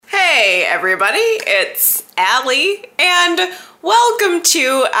everybody, it's Allie, and welcome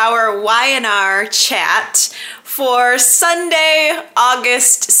to our Y&R chat for Sunday,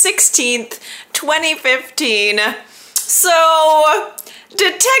 August 16th, 2015. So,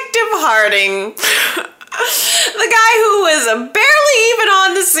 Detective Harding, the guy who was barely even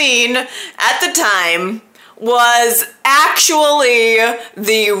on the scene at the time, was actually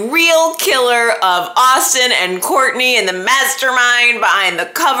the real killer of Austin and Courtney and the mastermind behind the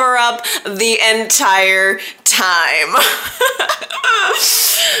cover-up the entire time.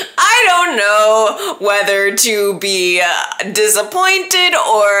 I don't know whether to be disappointed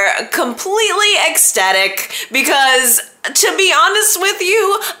or completely ecstatic, because to be honest with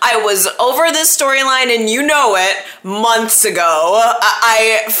you, I was over this storyline, and you know it, months ago.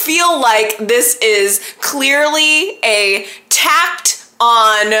 I feel like this is clearly a tacked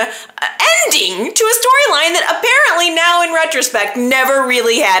on ending to a storyline that apparently now in retrospect never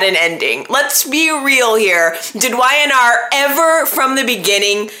really had an ending. Let's be real here. Did Y&R ever from the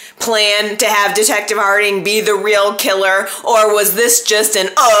beginning plan to have Detective Harding be the real killer, or was this just an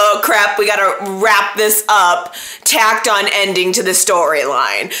oh crap, we gotta wrap this up tacked on ending to the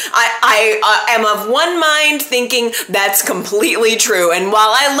storyline? I am of one mind thinking that's completely true, and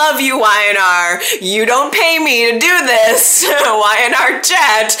while I love you, Y&R, you don't pay me to do this Y&R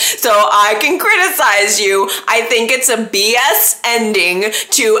chat, so I can criticize you. I think it's a BS ending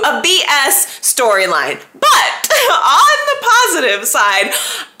to a BS storyline. But on the positive side,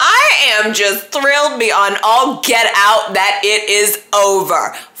 I am just thrilled beyond all get out that it is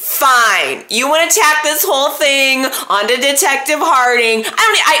over. Fine. You want to tack this whole thing onto Detective Harding.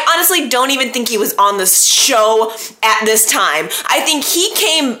 I honestly don't even think he was on the show at this time. I think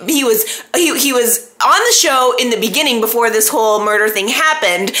he was on the show in the beginning before this whole murder thing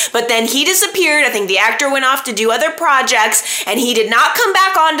happened, but then he disappeared. I think the actor went off to do other projects, and he did not come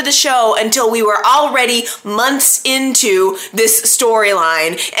back onto the show until we were already months into this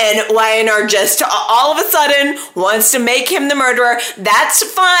storyline, and Y&R just all of a sudden wants to make him the murderer. That's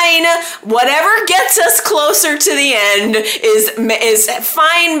fine. Whatever gets us closer to the end is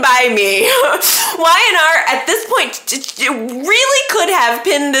fine by me. Y&R at this point really could have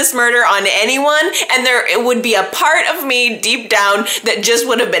pinned this murder on anyone, and it would be a part of me deep down that just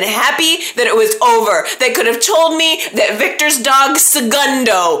would have been happy that it was over. They could have told me that Victor's dog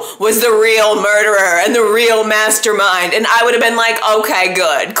Segundo was the real murderer and the real mastermind, and I would have been like, okay,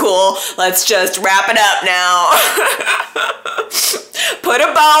 good, cool, let's just wrap it up now. Put a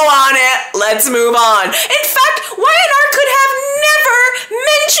bow on it, let's move on. In fact, Y&R could have never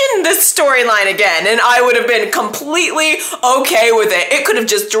mentioned this storyline again, and I would have been completely okay with it. It could have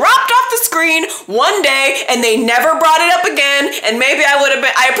just dropped off the screen one day, and they never brought it up again, and maybe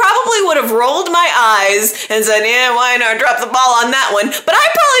I probably would have rolled my eyes and said, yeah, Y&R dropped the ball on that one, but I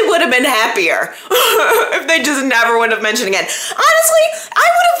probably would have been happier if they just never would have mentioned again. Honestly,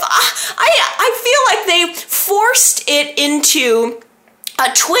 I feel like they forced it into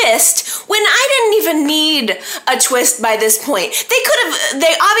a twist when I didn't even need a twist by this point.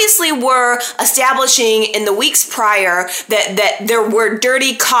 They obviously were establishing in the weeks prior that there were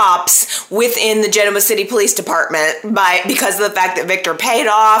dirty cops within the Genoa City Police Department because of the fact that Victor paid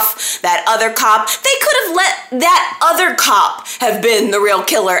off that other cop. They could have let that other cop have been the real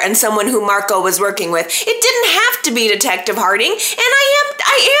killer and someone who Marco was working with. It didn't have to be Detective Harding, and I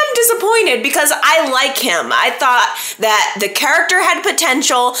am disappointed because I like him. I thought that the character had potential.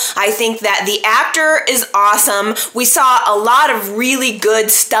 I think that the actor is awesome. We saw a lot of really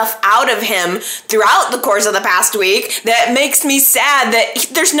good stuff out of him throughout the course of the past week that makes me sad that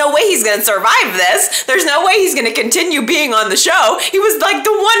there's no way he's going to survive this. There's no way he's going to continue being on the show. He was like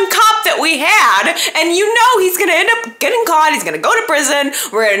the one cop that we had, and you know he's going to end up getting caught. He's going to go to prison.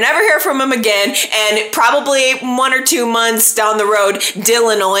 We're going to never hear from him again, and probably 1 or 2 months down the road,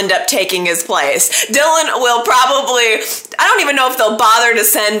 Dylan will end up taking his place. Dylan will probably, I don't even know if they'll bother to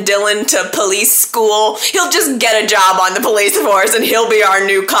send Dylan to police school. He'll just get a job on the police force and he'll be our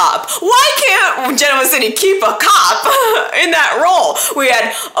new cop. Why can't Genoa City keep a cop in that role? We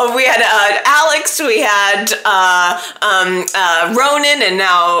had Alex, we had Ronan, and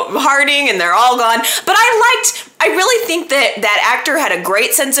now Harding, and they're all gone. But I really think that actor had a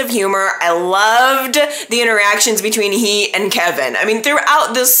great sense of humor. I loved the interactions between he and Kevin. I mean,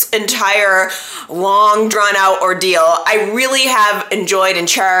 throughout this entire long, drawn-out ordeal, I really have enjoyed and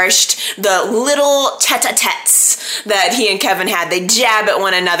cherished the little tete-a-tetes that he and Kevin had. They jab at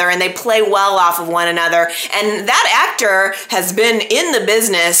one another, and they play well off of one another. And that actor has been in the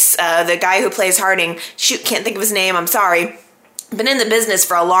business, the guy who plays Harding. Shoot, can't think of his name, I'm sorry. been in the business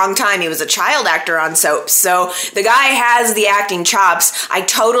for a long time. He was a child actor on soaps, so the guy has the acting chops. I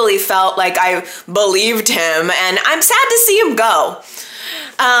totally felt like I believed him, and I'm sad to see him go.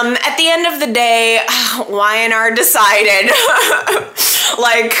 At the end of the day, Y&R decided,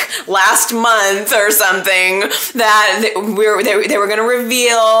 like last month or something, that they were going to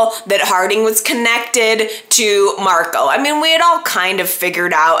reveal that Harding was connected to Marco. I mean, we had all kind of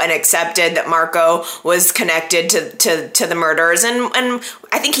figured out and accepted that Marco was connected to the murders, and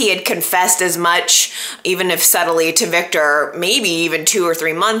I think he had confessed as much, even if subtly, to Victor, maybe even 2 or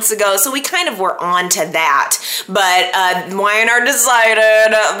 3 months ago. So we kind of were on to that. But Y&R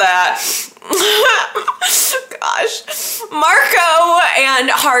decided that gosh, Marco and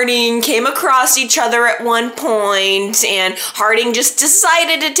Harding came across each other at one point, and Harding just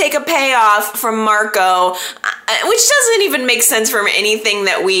decided to take a payoff from Marco, which doesn't even make sense from anything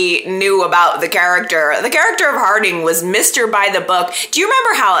that we knew about the character. The character of Harding was Mr. By the Book. Do you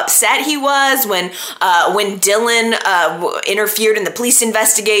remember how upset he was when Dylan interfered in the police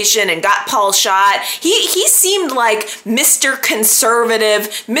investigation and got Paul shot? He seemed like Mr. Conservative,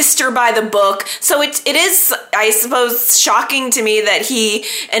 Mr. By the Book. So it is, I suppose, shocking to me that he,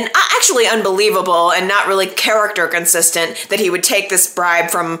 and actually unbelievable and not really character consistent, that he would take this bribe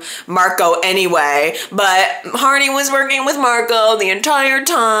from Marco anyway. But Harding was working with Marco the entire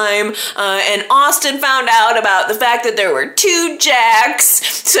time, and Austin found out about the fact that there were 2 Jacks,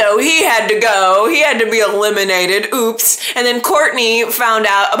 so he had to go. He had to be eliminated. Oops. And then Courtney found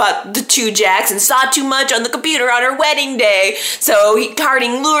out about the 2 Jacks and saw too much on the computer on her wedding day, so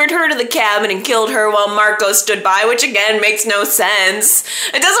Harding lured her to the cabin and killed her while Marco stood by, which again makes no sense.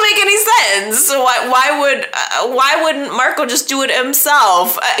 It doesn't make any sense. So why wouldn't Marco just do it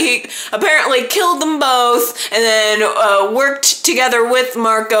himself? He apparently killed them both and then worked together with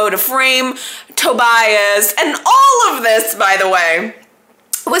Marco to frame Tobias. And all of this, by the way,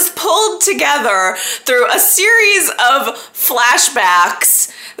 was pulled together through a series of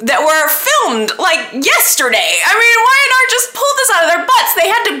flashbacks that were filmed like yesterday. I mean, Y&R just pulled this out of their butts. They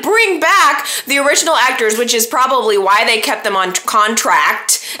had to bring back the original actors, which is probably why they kept them on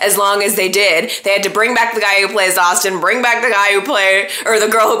contract as long as they did. They had to bring back the guy who plays Austin, bring back the guy who played, or the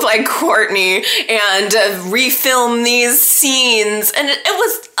girl who played Courtney, and refilm these scenes. And it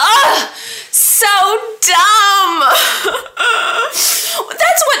was, so dumb.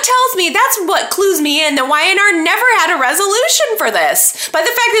 That's what tells me, that's what clues me in that Y&R never had a resolution for this. By the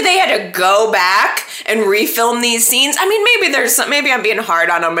fact that they had to go back and refilm these scenes, I mean, maybe I'm being hard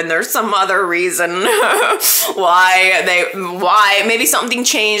on them and there's some other reason why maybe something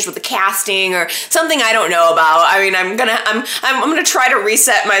changed with the casting or something I don't know about. I mean, I'm gonna try to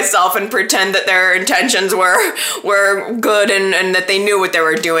reset myself and pretend that their intentions were good and that they knew what they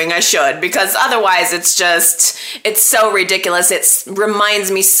were doing. I should, because otherwise it's so ridiculous. It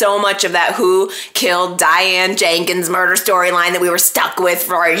reminds me so much of that Who Killed Diane Jenkins murder storyline that we were stuck with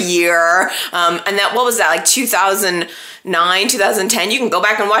for a year. And that, what was that, like 2009, 2010? You can go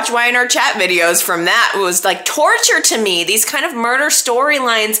back and watch Y&R chat videos from that. It was like torture to me. These kind of murder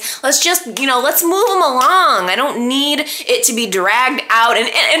storylines, let's move them along. I don't need it to be dragged out. And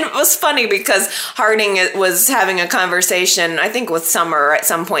it was funny because Harding was having a conversation, I think with Summer at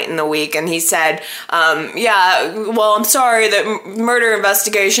some point in the week, and he said, I'm sorry that murder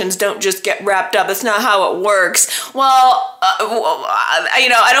investigations don't just get wrapped up. It's not how it works. Well,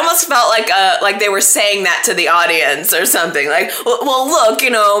 it almost felt like they were saying that to the audience or something. Like, well, look,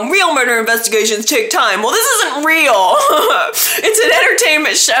 real murder investigations take time. Well, this isn't real. It's an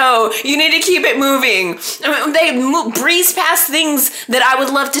entertainment show. You need to keep it moving. I mean, they breeze past things that I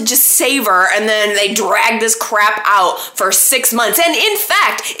would love to just savor, and then they drag this crap out for 6 months. And in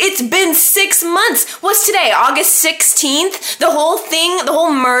fact, it's been 6 months. What's today? August 16th? The whole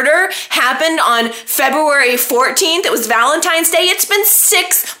murder happened on February 14th. It was Valentine's Day. It's been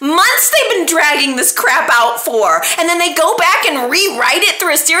 6 months they've been dragging this crap out for. And then they go back and rewrite it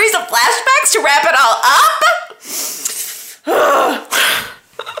through a series of flashbacks to wrap it all up?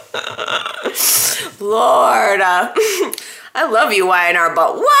 Lord, I love you, Y&R,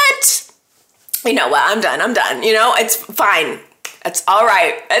 but what? You know what? I'm done. It's fine. It's all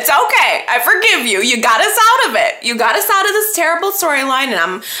right. It's okay. I forgive you. You got us out of it. You got us out of this terrible storyline, and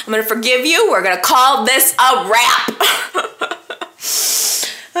I'm going to forgive you. We're going to call this a wrap.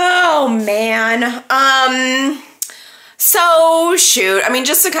 Oh, man. So, shoot. I mean,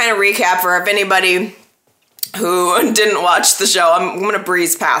 just to kind of recap for if anybody who didn't watch the show, I'm going to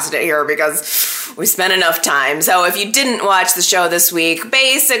breeze past it here because we spent enough time. So if you didn't watch the show this week,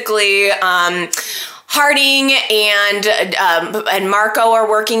 basically, Harding and Marco are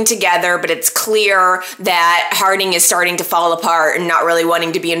working together, but it's clear that Harding is starting to fall apart and not really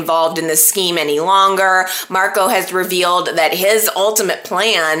wanting to be involved in this scheme any longer. Marco has revealed that his ultimate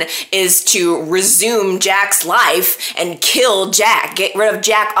plan is to resume Jack's life and kill Jack, get rid of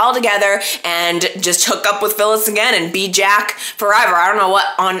Jack altogether, and just hook up with Phyllis again and be Jack forever. I don't know what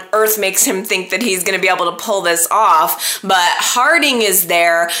on earth makes him think that he's going to be able to pull this off, but Harding is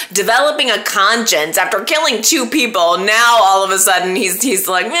there developing a conscience. After killing 2 people, now all of a sudden he's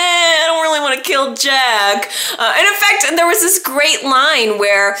like, I don't really want to kill Jack. And in fact, there was this great line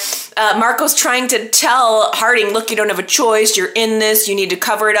where Marco's trying to tell Harding, look, you don't have a choice. You're in this. You need to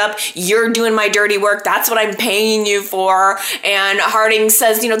cover it up. You're doing my dirty work. That's what I'm paying you for. And Harding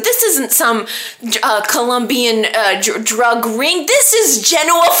says, this isn't some Colombian drug ring. This is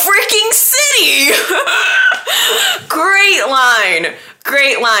Genoa freaking City. Great line.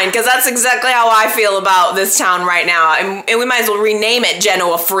 Great line, because that's exactly how I feel about this town right now. And we might as well rename it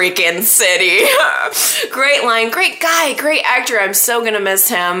Genoa freaking City. Great line, great guy, great actor. I'm so going to miss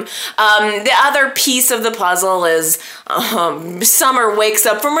him. The other piece of the puzzle is Summer wakes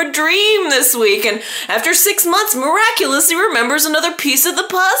up from a dream this week, and after 6 months, miraculously remembers another piece of the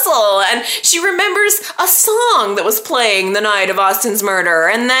puzzle. And she remembers a song that was playing the night of Austin's murder.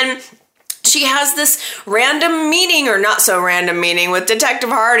 And then she has this random meeting, or not so random meeting, with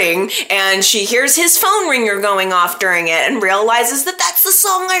Detective Harding, and she hears his phone ringer going off during it and realizes that that's the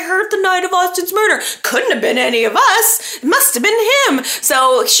song I heard the night of Austin's murder. Couldn't have been any of us. It must have been him.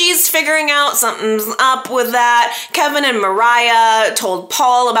 So she's figuring out something's up with that. Kevin and Mariah told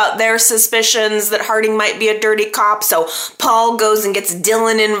Paul about their suspicions that Harding might be a dirty cop, so Paul goes and gets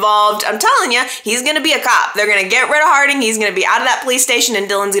Dylan involved. I'm telling you, he's going to be a cop. They're going to get rid of Harding, he's going to be out of that police station, and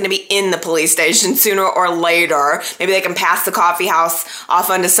Dylan's going to be in the police station sooner or later. Maybe they can pass the coffee house off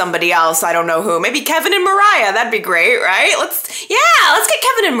onto somebody else. I don't know who. Maybe Kevin and Mariah. That'd be great, right? Let's get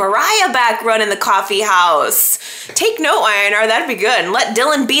Kevin and Mariah back running the coffee house. Take note, Iron, that'd be good. And let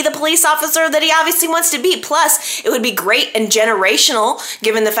Dylan be the police officer that he obviously wants to be. Plus, it would be great and generational,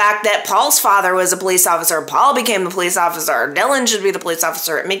 given the fact that Paul's father was a police officer. Paul became the police officer. Dylan should be the police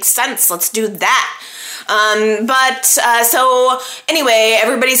officer. It makes sense. Let's do that. So anyway,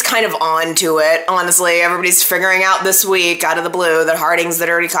 everybody's kind of on to it, honestly. Everybody's figuring out this week, out of the blue, that Harding's the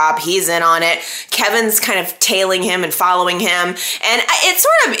dirty cop. He's in on it. Kevin's kind of tailing him and following him. And it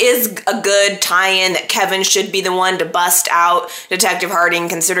sort of is a good tie-in that Kevin should be the one to bust out Detective Harding,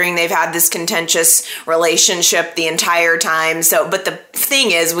 considering they've had this contentious relationship the entire time. But the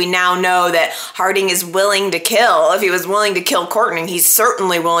thing is, we now know that Harding is willing to kill. If he was willing to kill Courtney, he's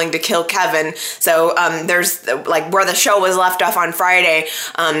certainly willing to kill Kevin. So, there's, like, where the show was left off on Friday,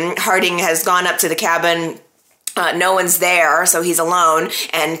 Harding has gone up to the cabin. No one's there, so he's alone,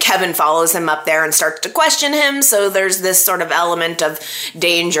 and Kevin follows him up there and starts to question him, so there's this sort of element of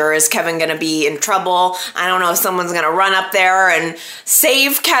danger. Is Kevin going to be in trouble? I don't know if someone's going to run up there and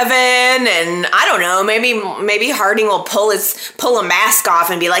save Kevin, and I don't know, maybe Harding will pull a mask off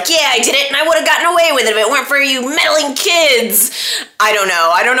and be like, yeah, I did it, and I would have gotten away with it if it weren't for you meddling kids. I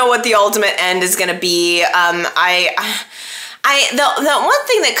don't know what the ultimate end is going to be. The one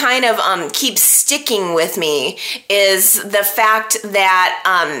thing that kind of keeps sticking with me is the fact that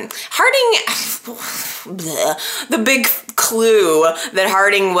Harding, the big clue that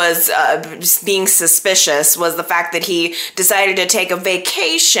Harding was being suspicious was the fact that he decided to take a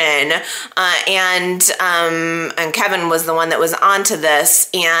vacation, and Kevin was the one that was onto this,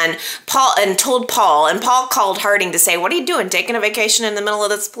 and told Paul, and Paul called Harding to say, what are you doing, taking a vacation in the middle of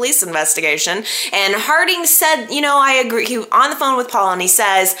this police investigation? And Harding said, I agree. He on the phone with Paul, and he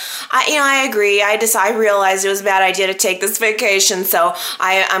says, I agree. I realized it was a bad idea to take this vacation, so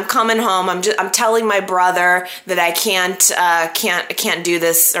I'm coming home. I'm telling my brother that I can't do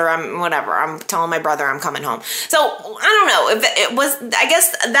this, or I'm telling my brother I'm coming home. So I don't know if it was, I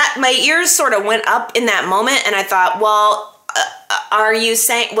guess that my ears sort of went up in that moment, and I thought, well, are you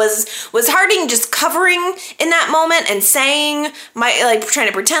saying, was Harding just covering in that moment and saying, trying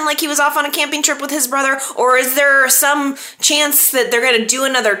to pretend like he was off on a camping trip with his brother? Or is there some chance that they're going to do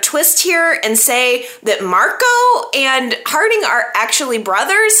another twist here and say that Marco and Harding are actually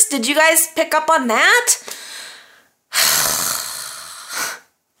brothers? Did you guys pick up on that?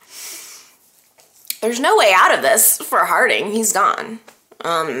 There's no way out of this for Harding. He's gone.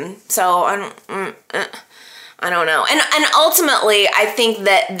 So I don't know. And ultimately, I think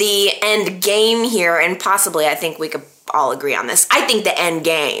that the end game here, and possibly I think we could all agree on this, I think the end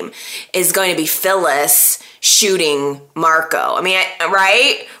game is going to be Phyllis shooting Marco. I mean,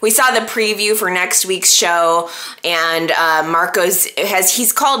 right? We saw the preview for next week's show, and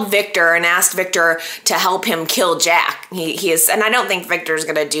he's called Victor and asked Victor to help him kill Jack. He is, and I don't think Victor's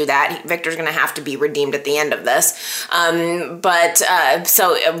going to do that. Victor's going to have to be redeemed at the end of this.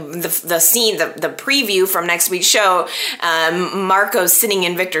 So the scene, the preview from next week's show, Marco's sitting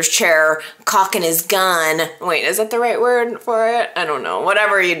in Victor's chair, cocking his gun. Wait, is that the right word for it? I don't know.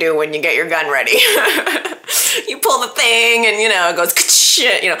 Whatever you do when you get your gun ready. You pull the thing and, it goes,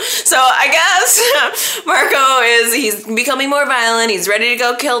 So I guess Marco he's becoming more violent. He's ready to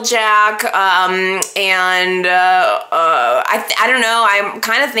go kill Jack. I don't know. I'm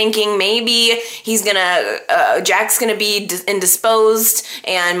kind of thinking maybe Jack's gonna be indisposed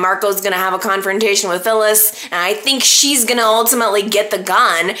and Marco's gonna have a confrontation with Phyllis. And I think she's gonna ultimately get the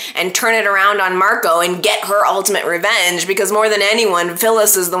gun and turn it around on Marco and get her ultimate revenge, because more than anyone,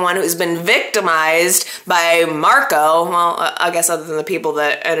 Phyllis is the one who's been victimized by Marco. Well, I guess other than the people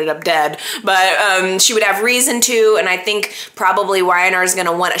that ended up dead, but she would have reason to, and I think probably Y&R is going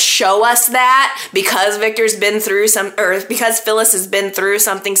to want to show us that because Victor's been through because Phyllis has been through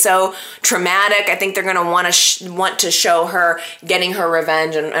something so traumatic. I think they're going to want to show her getting her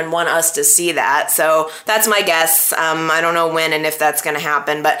revenge and want us to see that. So that's my guess. I don't know when and if that's going to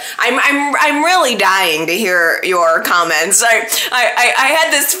happen, but I'm really dying to hear your comments. I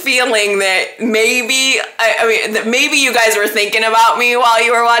had this feeling that maybe you guys were thinking about me while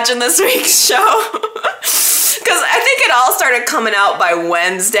you were watching this week's show. Because I think it all started coming out by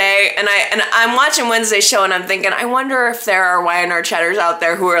Wednesday, and I'm watching Wednesday's show, and I'm thinking, I wonder if there are Y&R chatters out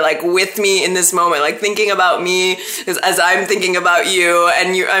there who are like with me in this moment, like thinking about me as I'm thinking about you,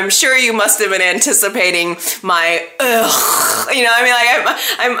 and I'm sure you must have been anticipating my ugh.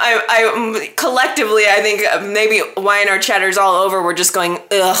 I'm collectively, I think maybe Y&R chatters all over were just going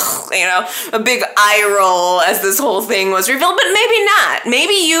ugh, a big eye roll as this whole thing was revealed, but maybe not.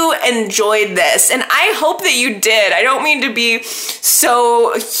 Maybe you enjoyed this, and I hope that you did. I don't mean to be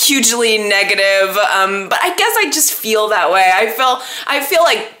so hugely negative, but I guess I just feel that way. I feel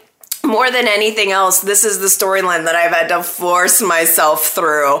like more than anything else, this is the storyline that I've had to force myself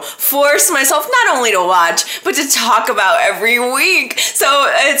not only to watch, but to talk about every week. So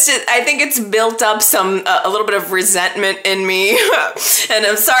I think it's built up a little bit of resentment in me, and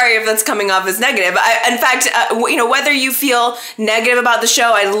I'm sorry if that's coming off as negative. In fact, whether you feel negative about the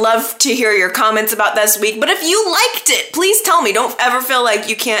show, I'd love to hear your comments about this week. But if you liked it, please tell me. Don't ever feel like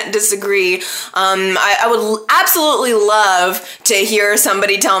you can't disagree. I would absolutely love to hear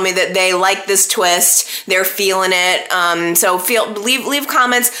somebody tell me that they like this twist, they're feeling it. So leave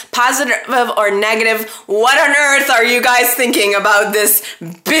comments, positive or negative. What on earth are you guys thinking about this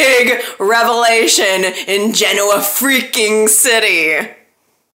big revelation in Genoa freaking City?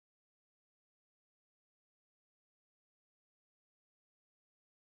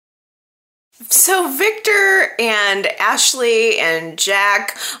 So Victor and Ashley and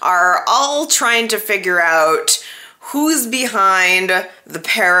Jack are all trying to figure out who's behind the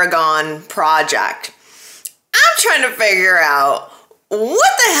Paragon Project. I'm trying to figure out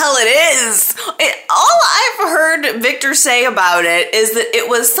what the hell it is. All I've heard Victor say about it is that it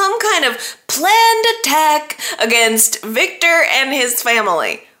was some kind of planned attack against Victor and his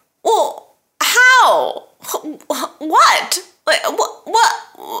family. Well, how? What? Like, what?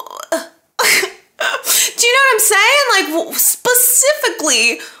 Do you know what I'm saying? Like,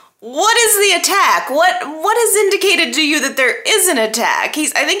 specifically, what is the attack? What has indicated to you that there is an attack?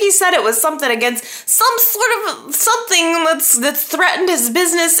 I think he said it was something against some sort of something that's threatened his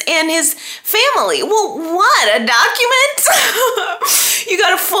business and his family. Well, what? A document? You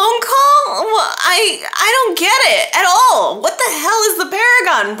got a phone call? Well, I don't get it at all. What the hell is the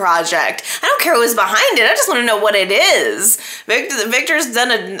Paragon Project? I don't care who's behind it. I just want to know what it is. Victor's done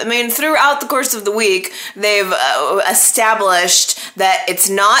throughout the course of the week, they've established that it's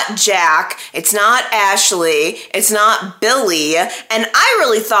not Jack, it's not Ashley, it's not Billy, and I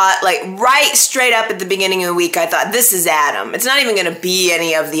really thought, like, right straight up at the beginning of the week, I thought, this is Adam. It's not even going to be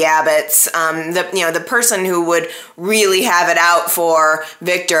any of the Abbotts. The person who would really have it out for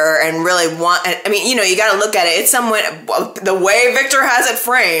Victor and really want, you got to look at it. It's someone, the way Victor has it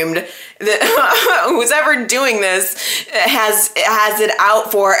framed, that who's ever doing this has it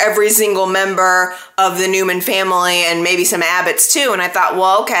out for every single member of the Newman family and maybe some Abbotts too. And I thought,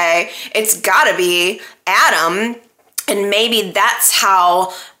 well, okay, it's gotta be Adam. And maybe that's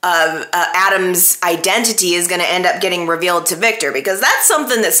how Adam's identity is going to end up getting revealed to Victor, because that's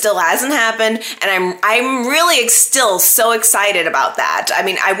something that still hasn't happened, and I'm really still so excited about that. I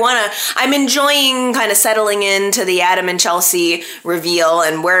mean, I'm enjoying kind of settling into the Adam and Chelsea reveal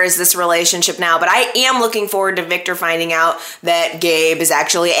and where is this relationship now, but I am looking forward to Victor finding out that Gabe is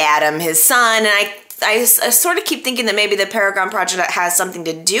actually Adam, his son, and I sort of keep thinking that maybe the Paragon Project has something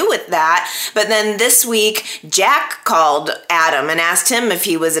to do with that. But then this week, Jack called Adam and asked him if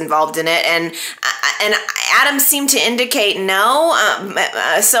he was involved in it. And Adam seemed to indicate no.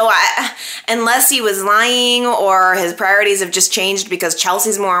 Unless he was lying or his priorities have just changed because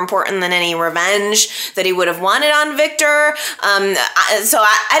Chelsea's more important than any revenge that he would have wanted on Victor.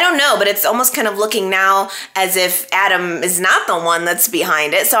 I don't know, but it's almost kind of looking now as if Adam is not the one that's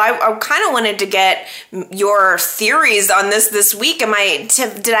behind it. So I kind of wanted to get your theories on this week. Did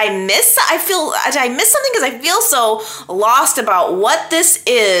I miss something? Because I feel so lost about what this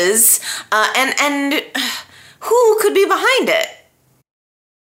is, and who could be behind it.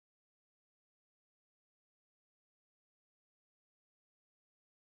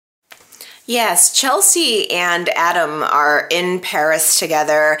 Yes, Chelsea and Adam are in Paris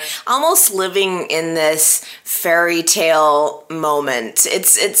together, almost living in this fairy tale moment.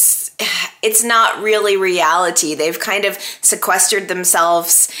 It's not really reality. They've kind of sequestered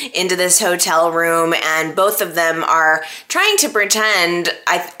themselves into this hotel room, and both of them are trying to pretend,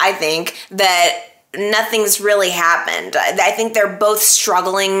 I think, that nothing's really happened. I think they're both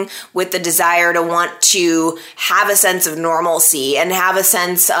struggling with the desire to want to have a sense of normalcy and have a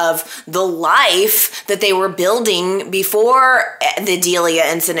sense of the life that they were building before the Delia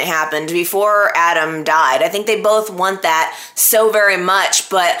incident happened, before Adam died. I think they both want that so very much,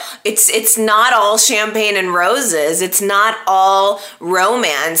 but it's not all champagne and roses. It's not all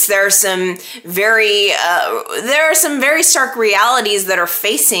romance. There are some very stark realities that are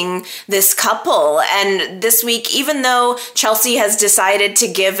facing this couple. And this week, even though Chelsea has decided to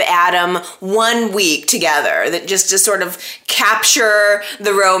give Adam 1 week together, that just to sort of capture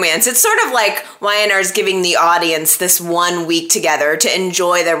the romance, it's sort of like Y&R's giving the audience this 1 week together to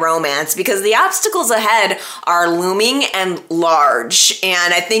enjoy the romance, because the obstacles ahead are looming and large.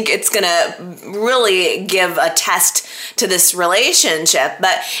 And I think it's going to really give a test to this relationship.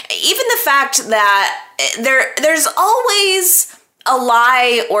 But even the fact that there's always a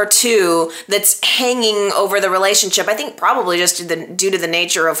lie or two that's hanging over the relationship, I think probably just due to the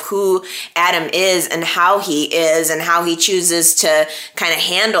nature of who Adam is and how he chooses to kind of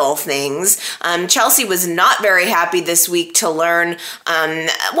handle things. Chelsea was not very happy this week to learn,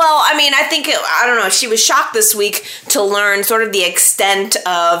 she was shocked this week to learn sort of the extent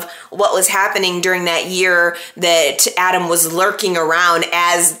of what was happening during that year that Adam was lurking around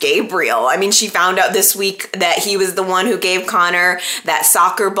as Gabriel. I mean, she found out this week that he was the one who gave Connor that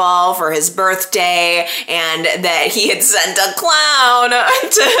soccer ball for his birthday, and that he had sent a clown,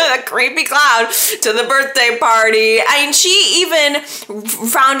 a creepy clown, to the birthday party. I mean, she even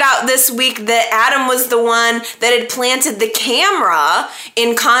found out this week that Adam was the one that had planted the camera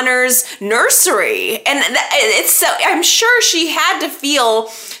in Connor's nursery. And I'm sure she had to feel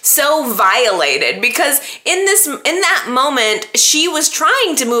so violated, because in that moment, she was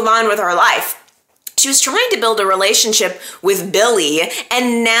trying to move on with her life. She was trying to build a relationship with Billy,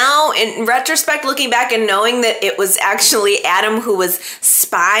 and now in retrospect, looking back and knowing that it was actually Adam who was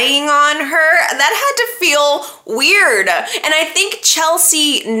spying on her, that had to feel weird. And I think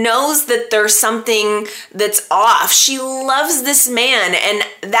Chelsea knows that there's something that's off. She loves this man, and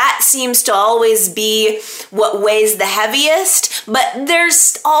that seems to always be what weighs the heaviest, but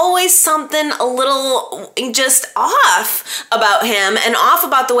there's always something a little just off about him, and off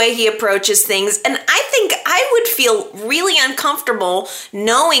about the way he approaches things. And I think I would feel really uncomfortable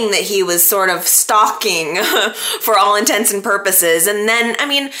knowing that he was sort of stalking for all intents and purposes. And then,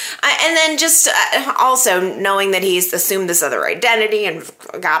 also knowing that he's assumed this other identity and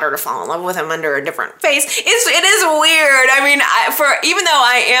got her to fall in love with him under a different face. It is weird. I mean, even though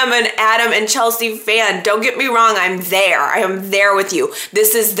I am an Adam and Chelsea fan, don't get me wrong, I'm there. I am there with you.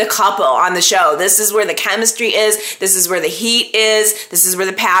 This is the couple on the show. This is where the chemistry is. This is where the heat is. This is where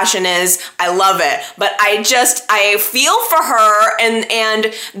the passion is. I love it. But I feel for her and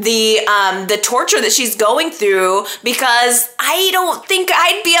the torture that she's going through, because I don't think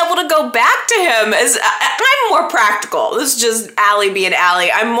I'd be able to go back to him. I'm more practical. This is just Allie being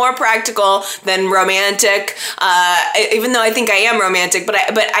Allie. I'm more practical than romantic, even though I think I am romantic, but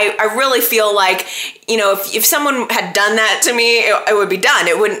I really feel like, if someone had done that to me, it would be done.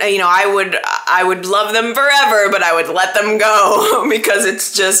 It wouldn't, I would love them forever, but I would let them go because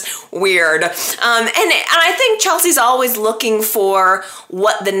it's just weird. And I think Chelsea's always looking for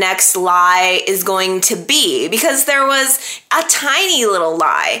what the next lie is going to be, because there was a tiny little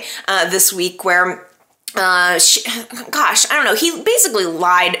lie this week where I don't know. He basically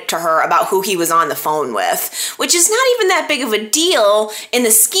lied to her about who he was on the phone with, which is not even that big of a deal in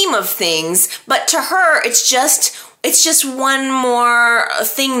the scheme of things. But to her, it's just one more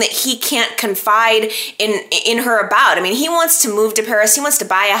thing that he can't confide in her about. I mean, he wants to move to Paris. He wants to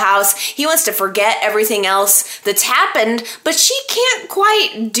buy a house. He wants to forget everything else that's happened, but she can't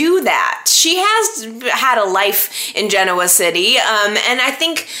quite do that. She has had a life in Genoa City, and I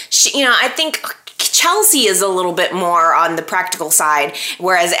think Chelsea is a little bit more on the practical side,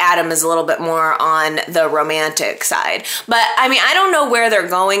 whereas Adam is a little bit more on the romantic side. But I mean, I don't know where they're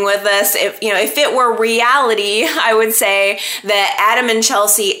going with this. If it were reality, I would say that Adam and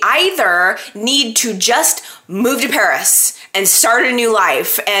Chelsea either need to just move to Paris and start a new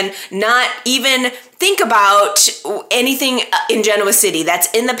life and not even think about anything in Genoa City. That's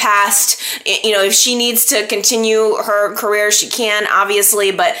in the past. If she needs to continue her career, she can,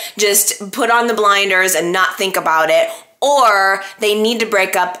 obviously, but just put on the blinders and not think about it. Or they need to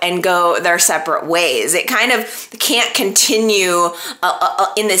break up and go their separate ways. It kind of can't continue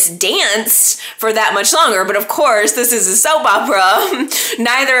in this dance for that much longer. But of course, this is a soap opera.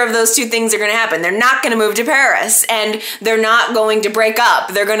 Neither of those two things are going to happen. They're not going to move to Paris, and they're not going to break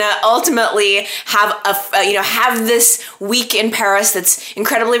up. They're going to ultimately have this week in Paris that's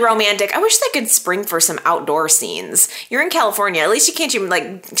incredibly romantic. I wish they could spring for some outdoor scenes. You're in California. At least you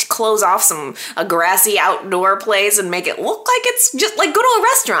can't close off a grassy outdoor place and make it look like it's just like go to a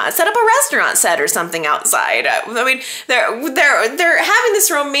restaurant, set up a restaurant set or something outside. I mean, they're having this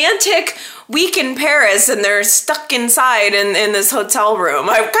romantic week in Paris and they're stuck inside in this hotel room.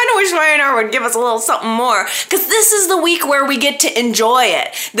 I kind of wish Ryanair would give us a little something more, because this is the week where we get to enjoy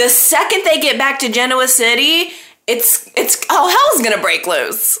it. The second they get back to Genoa City, it's hell's gonna break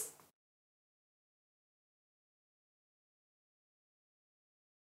loose.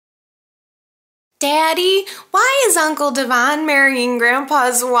 Daddy, why is Uncle Devon marrying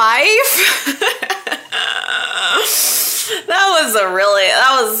Grandpa's wife?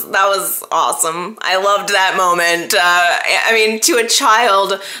 That was awesome. I loved that moment. I mean, to a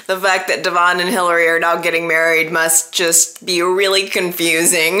child, the fact that Devon and Hillary are now getting married must just be really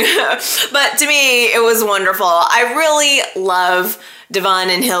confusing. But to me, it was wonderful. I really love Devon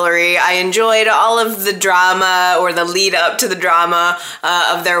and Hillary. I enjoyed all of the drama, or the lead up to the drama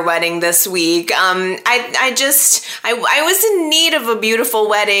of their wedding this week. I was in need of a beautiful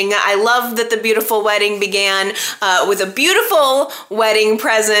wedding. I love that the beautiful wedding began with a beautiful wedding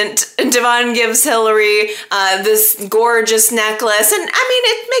present. Devon gives Hillary this gorgeous necklace, and I mean,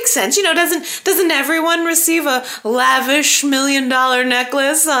 it makes sense. Doesn't everyone receive a lavish $1 million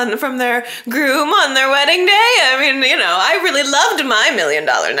necklace from their groom on their wedding day? I mean, I really loved my $1 million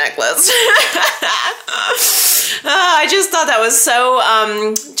necklace. I just thought that was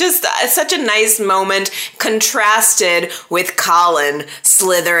such a nice moment, contrasted with Colin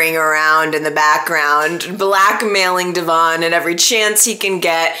slithering around in the background, blackmailing Devon at every chance he can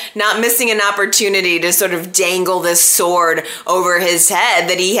get, not missing an opportunity to sort of dangle this sword over his head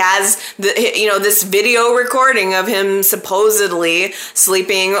that he has, this video recording of him supposedly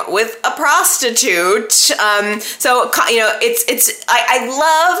sleeping with a prostitute. I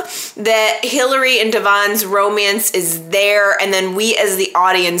love that Hillary and Devon's romance is there, and then we as the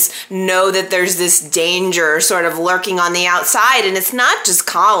audience know that there's this danger sort of lurking on the outside, and it's not just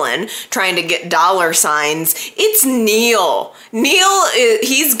Colin trying to get dollar signs, it's Neil.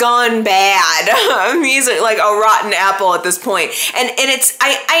 He's gone bad. He's like a rotten apple at this point. And it's,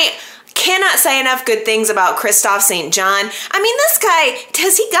 I cannot say enough good things about Christophe St. John. I mean, this guy,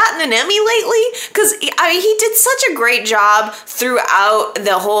 has he gotten an Emmy lately? Because he did such a great job throughout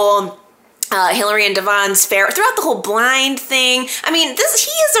the whole Hillary and Devon's fair, throughout the whole blind thing. I mean, he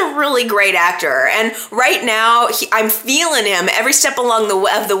is a really great actor, and right now I'm feeling him every step along the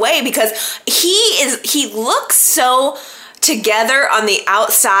way, because he looks so together on the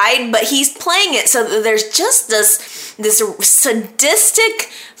outside, but he's playing it so that there's just this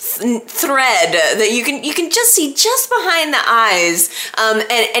sadistic thread that you can just see just behind the eyes,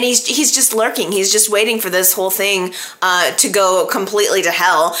 and he's just lurking. He's just waiting for this whole thing to go completely to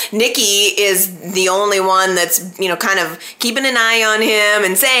hell. Nikki is the only one that's kind of keeping an eye on him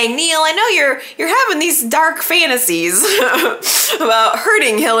and saying, Neil, I know you're having these dark fantasies about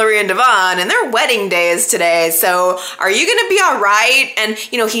hurting Hillary and Devon, and their wedding day is today, so are you gonna be all right? And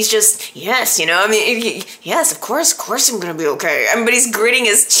he's just, yes, yes, of course I'm gonna be okay. But he's gritting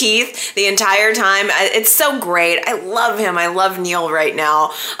his teeth the entire time. It's so great. I love him. I love Neil right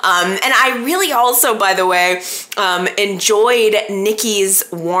now. And I really also, by the way, enjoyed Nikki's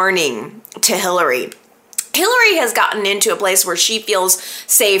warning to Hillary. Hillary has gotten into a place where she feels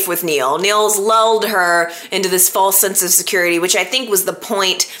safe with Neil. Neil's lulled her into this false sense of security, which I think was the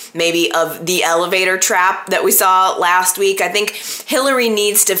point maybe of the elevator trap that we saw last week. I think Hillary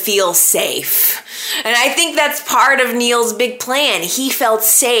needs to feel safe. And I think that's part of Neil's big plan. He felt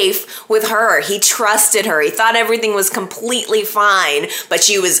safe with her. He trusted her. He thought everything was completely fine, but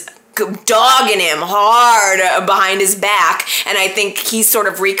she was dogging him hard behind his back, and I think he's sort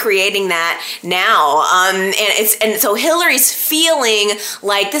of recreating that now. And so Hillary's feeling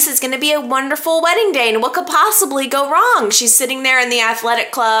like this is going to be a wonderful wedding day, and what could possibly go wrong? She's sitting there in the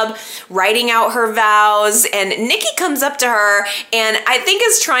athletic club, writing out her vows, and Nikki comes up to her, and I think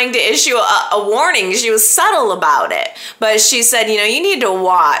is trying to issue a warning. She was subtle about it, but she said, you need to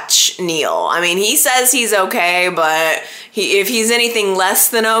watch Neil. I mean, he says he's okay, but if he's anything less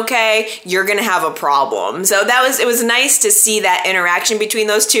than okay, you're gonna have a problem. So it was nice to see that interaction between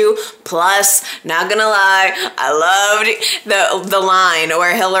those two. Plus, not gonna lie, I loved the line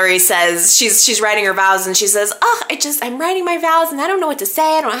where Hillary says she's writing her vows, and she says, I'm writing my vows and I don't know what to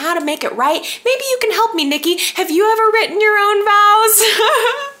say. I don't know how to make it right. Maybe you can help me, Nikki. Have you ever written your own vows?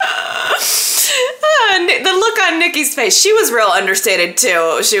 The look on Nikki's face, she was real understated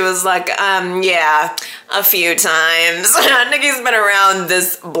too. She was like, yeah, a few times. Nikki's been around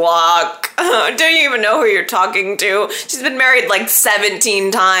this block. Don't you even know who you're talking to? She's been married like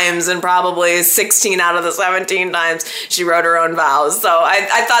 17 times, and probably 16 out of the 17 times she wrote her own vows. So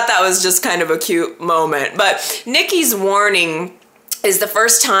I thought that was just kind of a cute moment. But Nikki's warning is the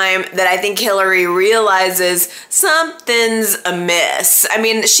first time that I think Hillary realizes something's amiss. I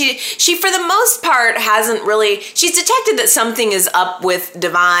mean, she for the most part hasn't really, she's detected that something is up with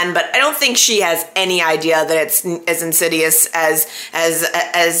Devon, but I don't think she has any idea that it's as insidious as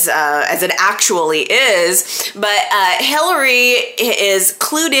it actually is. But Hillary is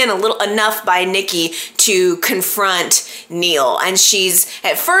clued in enough by Nikki to confront Neil, and she's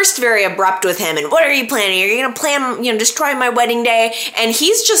at first very abrupt with him. And what are you planning? Are you gonna plan, destroy my wedding day? And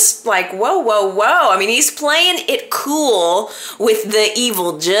he's just like, whoa. I mean, he's playing it cool with the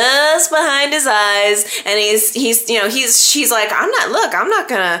evil just behind his eyes. And she's like, I'm not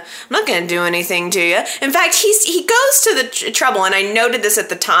gonna do anything to you. In fact, he goes to the trouble, and I noted this at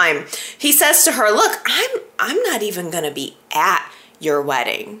the time. He says to her, look, I'm not even gonna be at your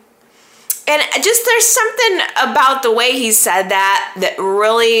wedding. And just there's something about the way he said that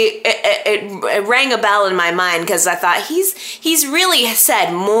really it rang a bell in my mind, because I thought he's really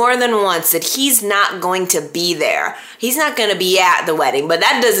said more than once that he's not going to be there. He's not going to be at the wedding, but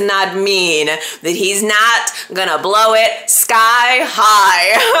that does not mean that he's not going to blow it sky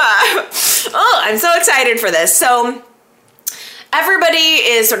high. Oh, I'm so excited for this. So everybody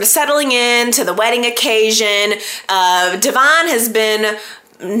is sort of settling in to the wedding occasion. Devon has been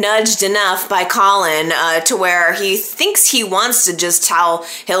nudged enough by Colin to where he thinks he wants to just tell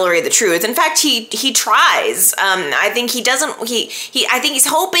Hillary the truth. In fact, he tries. I think he doesn't. I think he's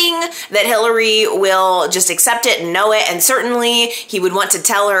hoping that Hillary will just accept it and know it. And certainly he would want to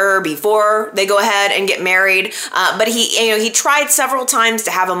tell her before they go ahead and get married. But he tried several times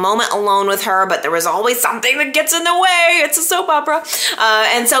to have a moment alone with her, but there was always something that gets in the way. It's a soap opera,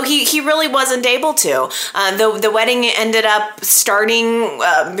 and so he really wasn't able to. The wedding ended up starting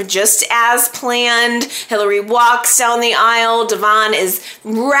just as planned. Hillary walks down the aisle. Devon is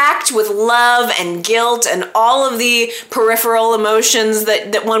racked with love and guilt and all of the peripheral emotions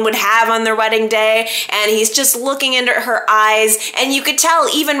that one would have on their wedding day. And he's just looking into her eyes. And you could tell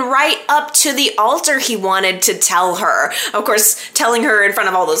even right up to the altar he wanted to tell her. Of course, telling her in front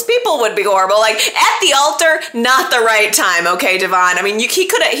of all those people would be horrible. Like, at the altar, not the right time, okay, Devon? I mean, he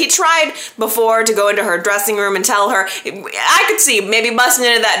tried before to go into her dressing room and tell her. I could see maybe bust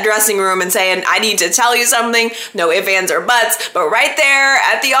busting into that dressing room and saying, I need to tell you something, no ifs, ands, or buts, but right there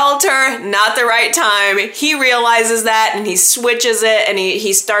at the altar, not the right time. He realizes that and he switches it, and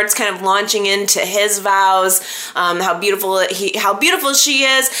he starts kind of launching into his vows, how beautiful she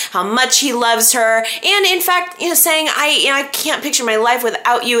is, how much he loves her, and in fact, saying, I can't picture my life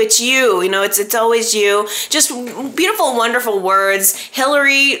without you. It's you. It's always you. Just beautiful, wonderful words.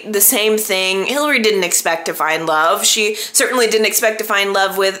 Hillary, the same thing. Hillary didn't expect to find love. She certainly didn't expect to find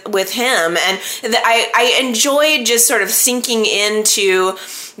love with him, and I enjoyed just sort of sinking into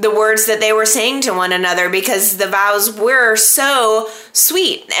the words that they were saying to one another, because the vows were so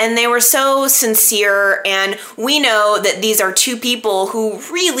sweet and they were so sincere, and we know that these are two people who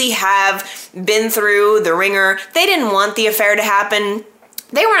really have been through the ringer. They didn't want the affair to happen.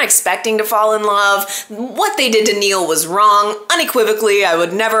 They weren't expecting to fall in love. What they did to Neil was wrong, unequivocally. I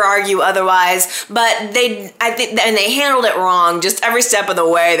would never argue otherwise. But they handled it wrong. Just every step of the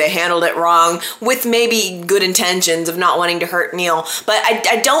way, they handled it wrong, with maybe good intentions of not wanting to hurt Neil. But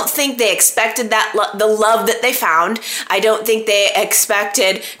I don't think they expected the love that they found. I don't think they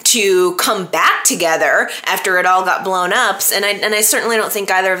expected to come back together after it all got blown up. And I certainly don't think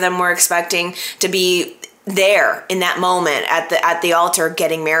either of them were expecting to be there in that moment at the altar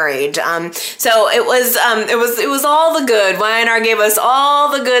getting married. So it was all the good. Y&R gave us all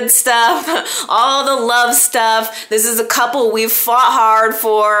the good stuff, all the love stuff. This is a couple we've fought hard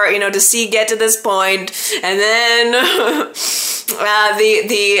for, to see get to this point. And then the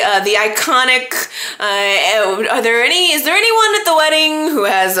iconic, is there anyone at the wedding who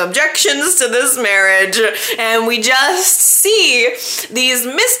has objections to this marriage? And we just see these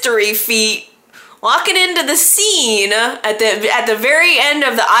mystery feet walking into the scene at the very end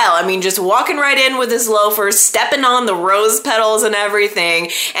of the aisle. I mean, just walking right in with his loafers, stepping on the rose petals and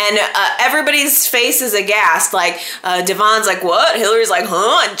everything. And everybody's face is aghast. Like, Devon's like, what? Hillary's like,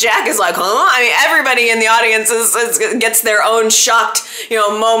 huh? And Jack is like, huh? I mean, everybody in the audience gets their own shocked,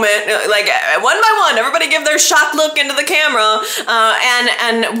 moment. Like, one by one, everybody give their shocked look into the camera. And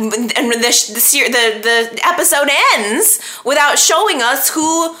the episode ends without showing us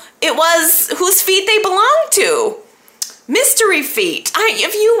whose feet they belong to. Mystery feet.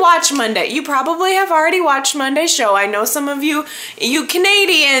 If you watch Monday, you probably have already watched Monday's show. I know some of you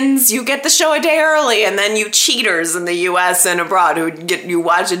Canadians, you get the show a day early, and then you cheaters in the US and abroad you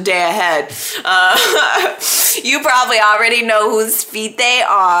watch a day ahead. You probably already know whose feet they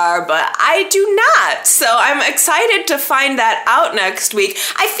are, but I do not. So I'm excited to find that out next week.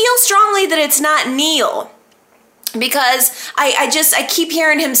 I feel strongly that it's not Neil, because I keep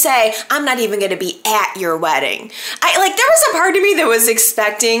hearing him say, I'm not even going to be at your wedding. There was a part of me that was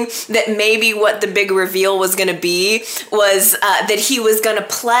expecting that maybe what the big reveal was going to be was that he was going to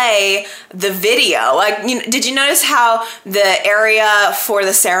play the video. Did you notice how the area for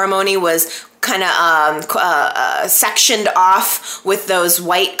the ceremony was kind of sectioned off with those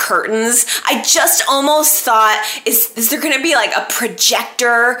white curtains? I just almost thought, is there going to be like a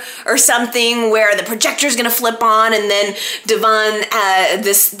projector or something where the projector is going to flip on, and then Devon,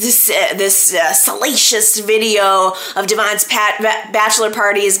 this salacious video of Devon's bachelor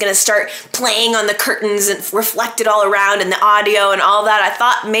party is going to start playing on the curtains and reflected all around, and the audio and all that. I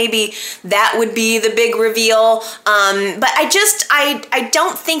thought maybe that would be the big reveal, but I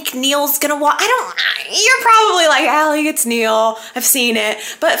don't think Neil's going to you're probably like, Allie, it's Neil. I've seen it.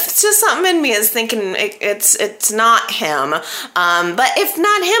 But it's just something in me is thinking it's not him. But if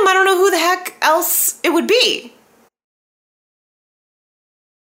not him, I don't know who the heck else it would be.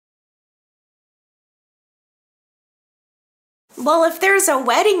 Well, if there's a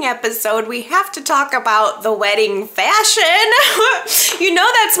wedding episode, we have to talk about the wedding fashion.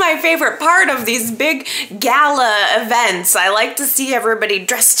 That's my favorite part of these big gala events. I like to see everybody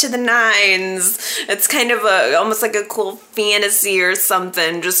dressed to the nines. It's kind of almost like a cool fantasy or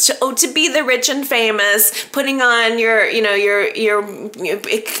something. Just to be the rich and famous, putting on your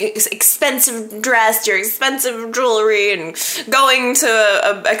expensive dress, your expensive jewelry, and going to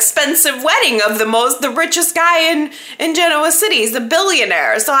an expensive wedding of the richest guy in Genoa City. He's the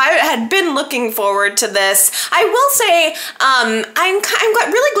billionaire. So I had been looking forward to this. I will say, I'm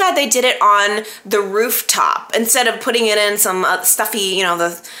really glad they did it on the rooftop instead of putting it in some stuffy,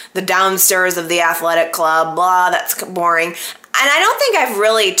 the downstairs of the athletic club. Blah, that's boring. And I don't think I've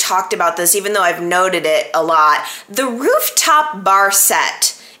really talked about this, even though I've noted it a lot. The rooftop bar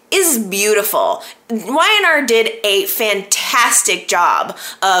set is beautiful. Y&R did a fantastic job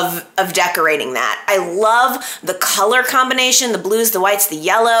of decorating that. I love the color combination, the blues, the whites, the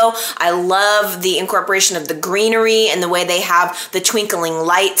yellow. I love the incorporation of the greenery and the way they have the twinkling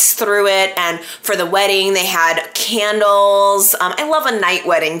lights through it. And for the wedding, they had candles. I love a night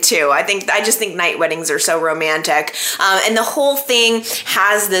wedding too. I just think night weddings are so romantic. And the whole thing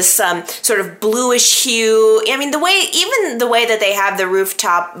has this sort of bluish hue. I mean, even the way that they have the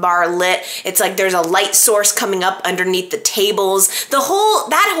rooftop bar lit, it's like there's a light source coming up underneath the tables. That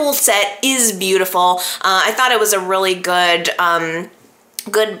whole set is beautiful. I thought it was a really good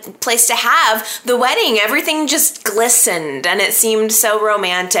place to have the wedding. Everything just glistened and it seemed so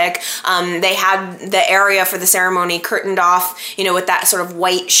romantic. They had the area for the ceremony curtained off, with that sort of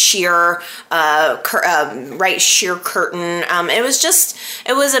white sheer, curtain.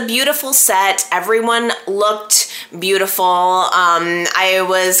 It was a beautiful set. Everyone looked beautiful. I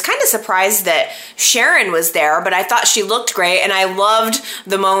was kind of surprised that Sharon was there, but I thought she looked great, and I loved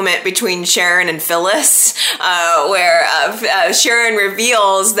the moment between Sharon and Phyllis, where Sharon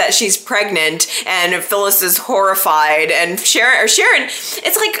reveals that she's pregnant, and Phyllis is horrified, and Sharon,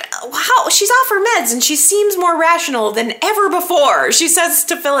 it's like, wow, she's off her meds, and she seems more rational than ever before. She says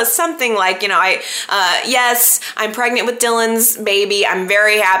to Phyllis something like, yes, I'm pregnant with Dylan's baby. I'm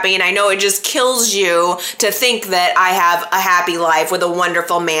very happy, and I know it just kills you to think that I have a happy life with a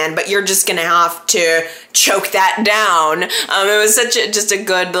wonderful man, but you're just gonna have to choke that down. It was just a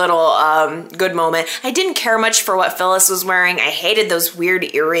good little good moment. I didn't care much for what Phyllis was wearing. I hated those weird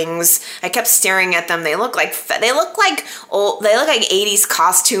earrings. I kept staring at them. They look like 80s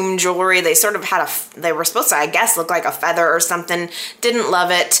costume jewelry. They sort of they were supposed to, I guess, look like a feather or something. Didn't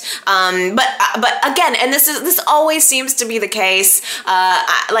love it. But again, and this always seems to be the case.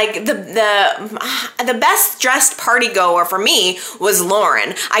 Like the best dressed party goer for me was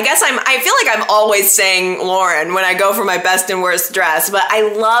Lauren. I guess I feel like I'm always saying Lauren when I go for my best and worst dress, but I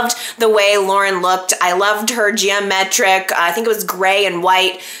loved the way Lauren looked. I loved her geometric, I think it was gray and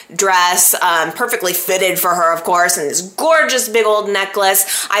white dress, perfectly fitted for her, of course, and this gorgeous big old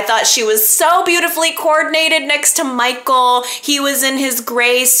necklace. I thought she was so beautifully coordinated next to Michael. He was in his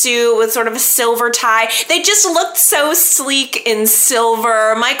gray suit with sort of a silver tie. They just looked so sleek in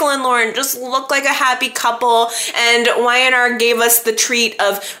silver. Michael and Lauren just looked like a happy couple, and Y&R gave us the treat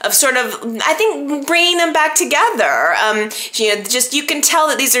of sort of, I think, bringing them back together. You can tell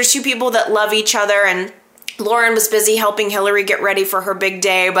that these are two people that love each other, and Lauren was busy helping Hillary get ready for her big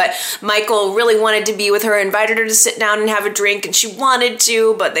day, but Michael really wanted to be with her, invited her to sit down and have a drink, and she wanted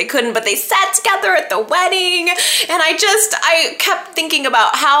to, but they couldn't, but they sat together at the wedding, and I kept thinking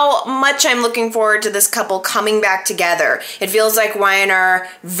about how much I'm looking forward to this couple coming back together. It feels like Y&R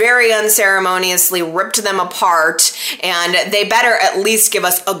very unceremoniously ripped them apart, and they better at least give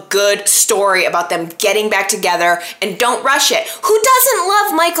us a good story about them getting back together, and don't rush it. Who doesn't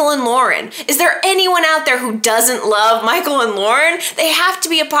love Michael and Lauren? Is there anyone out there who doesn't love Michael and Lauren? They have to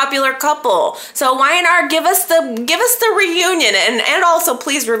be a popular couple. So Y&R, give us the reunion, and also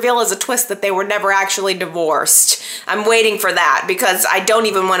please reveal as a twist that they were never actually divorced. I'm waiting for that because I don't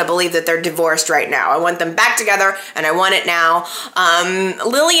even want to believe that they're divorced right now. I want them back together, and I want it now.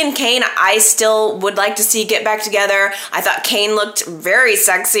 Lily and Kane, I still would like to see get back together. I thought Kane looked very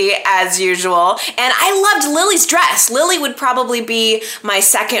sexy as usual, and I loved Lily's dress. Lily would probably be my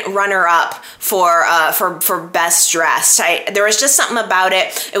second runner-up for best dressed. There was just something about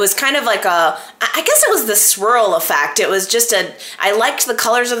it. It was kind of like I guess it was the swirl effect. It was just I liked the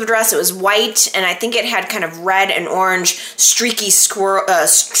colors of the dress. It was white, and I think it had kind of red and orange streaky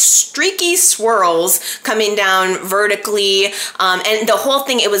swirls coming down vertically, and the whole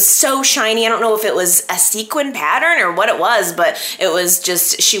thing, it was so shiny. I don't know if it was a sequin pattern or what it was, but it was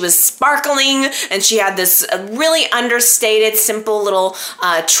just, she was sparkling, and she had this really understated, simple little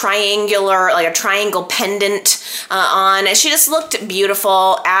triangular, like a triangle pendant on. She just looked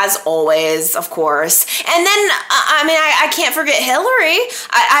beautiful as always, of course. And then I can't forget Hillary.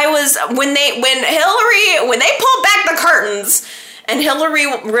 When they pulled back the curtains and Hillary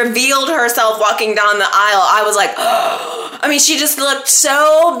revealed herself walking down the aisle, I was like, oh. I mean, she just looked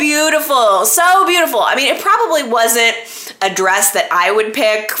so beautiful, so beautiful. I mean, it probably wasn't a dress that I would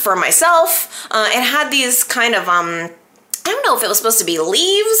pick for myself. It had these kind of I don't know if it was supposed to be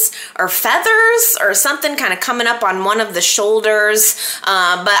leaves or feathers or something kind of coming up on one of the shoulders,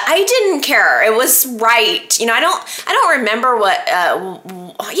 but I didn't care. It was right. You know, I don't remember what,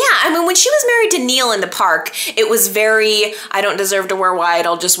 when she was married to Neil in the park, it was very, I don't deserve to wear white,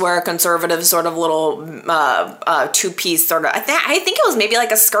 I'll just wear a conservative sort of little two-piece sort of, I think it was maybe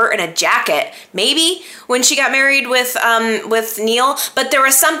like a skirt and a jacket, maybe, when she got married with Neil, but there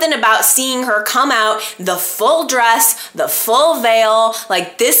was something about seeing her come out, the full dress, the full veil,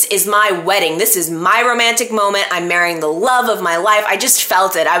 like, this is my wedding, this is my romantic moment, I'm marrying the love of my life. I just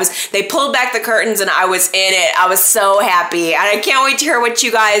felt it. They pulled back the curtains and I was in it. I was so happy, and I can't wait to hear what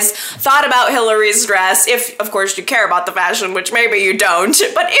you guys thought about Hillary's dress, if of course you care about the fashion, which maybe you don't,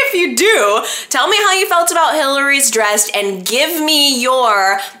 but if you do, tell me how you felt about Hillary's dress and give me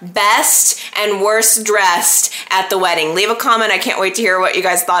your best and worst dressed at the wedding. Leave a comment. I can't wait to hear what you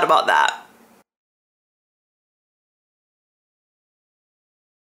guys thought about that.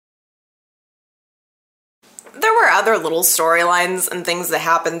 There were other little storylines and things that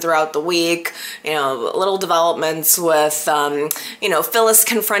happened throughout the week, you know, little developments with, Phyllis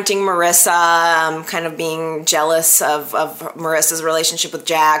confronting Marissa, kind of being jealous of Marissa's relationship with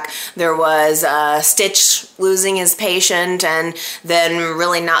Jack. There was Stitch losing his patient and then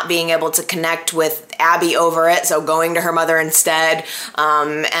really not being able to connect with Abby over it, so going to her mother instead,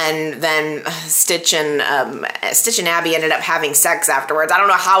 and then Stitch and Abby ended up having sex afterwards. I don't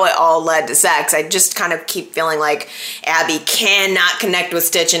know how it all led to sex. I just kind of keep feeling like Abby cannot connect with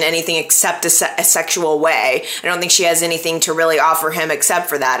Stitch in anything except a sexual way. I don't think she has anything to really offer him except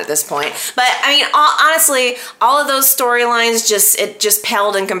for that at this point. But I mean, honestly, all of those storylines just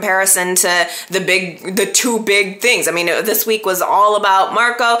paled in comparison to the two big things. I mean, this week was all about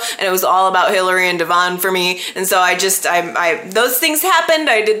Marco and it was all about Hillary and Devon for me, and so I those things happened.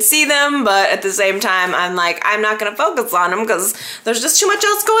 I did see them, but at the same time, I'm like, I'm not gonna focus on them because there's just too much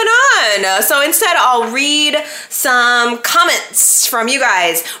else going on. So instead, I'll read some comments from you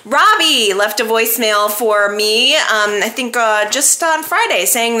guys. Robbie left a voicemail for me, I think just on Friday,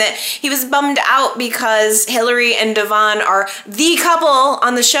 saying that he was bummed out because Hillary and Devon are the couple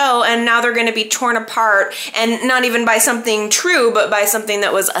on the show, and now they're going to be torn apart, and not even by something true, but by something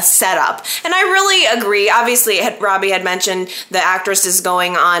that was a setup. And I really agree. Obviously, Robbie had mentioned the actress is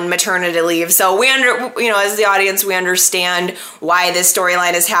going on maternity leave, so we as the audience, we understand why this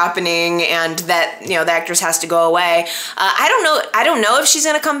storyline is happening, and that the actress has to go away. I don't know if she's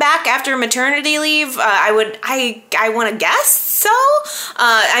going to come back after maternity leave. I want to guess so.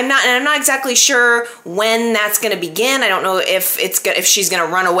 I'm not exactly sure when that's going to begin. I don't know if she's going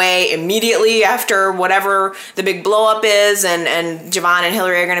to run away immediately after whatever the big blow up is, and Javon and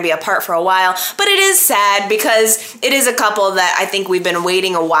Hillary are going to be apart for a while. But it is sad because it is a couple that I think we've been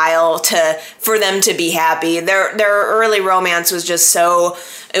waiting a while for them to be happy. Their early romance was just so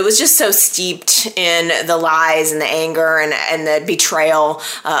steeped in the lies and the anger and the betrayal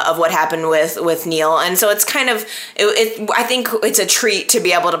of what happened with Neil. And so it's kind of, I think it's a treat to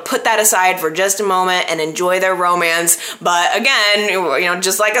be able to put that aside for just a moment and enjoy their romance. But again,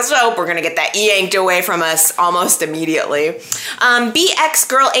 just like a soap, we're going to get that yanked away from us almost immediately. BX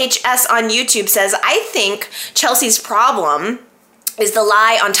Girl HS on YouTube says, I think Chelsea's problem is the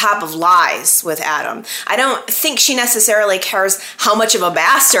lie on top of lies with Adam. I don't think she necessarily cares how much of a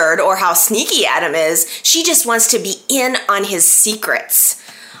bastard or how sneaky Adam is. She just wants to be in on his secrets.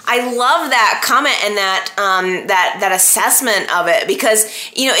 I love that comment and that assessment of it, because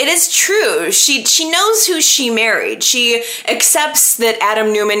it is true. She knows who she married. She accepts that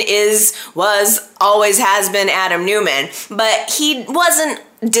Adam Newman always has been Adam Newman, but he wasn't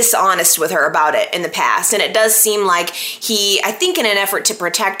dishonest with her about it in the past, and it does seem like he, I think in an effort to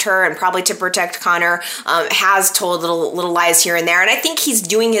protect her and probably to protect Connor, has told little lies here and there, and I think he's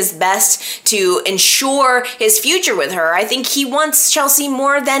doing his best to ensure his future with her. I think he wants Chelsea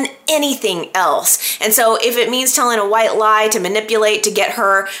more than anything else, and so if it means telling a white lie to manipulate to get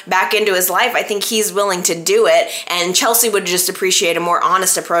her back into his life, I think he's willing to do it, and Chelsea would just appreciate a more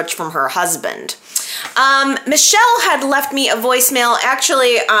honest approach from her husband. Michelle had left me a voicemail,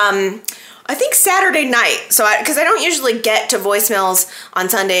 actually, I think Saturday night. So, because I don't usually get to voicemails on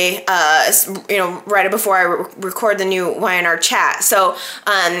Sunday, right before I record the new YNR chat.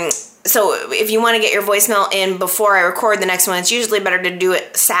 So if you want to get your voicemail in before I record the next one, it's usually better to do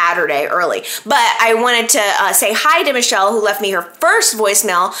it Saturday early. But I wanted to say hi to Michelle, who left me her first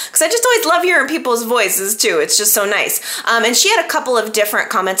voicemail, because I just always love hearing people's voices too. It's just so nice. And she had a couple of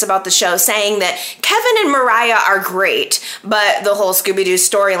different comments about the show, saying that Kevin and Mariah are great, but the whole Scooby-Doo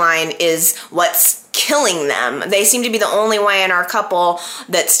storyline is what's killing them. They seem to be the only Y&R couple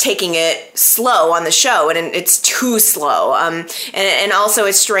that's taking it slow on the show, and it's too slow. And also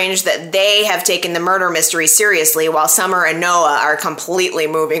it's strange that they have taken the murder mystery seriously while Summer and Noah are completely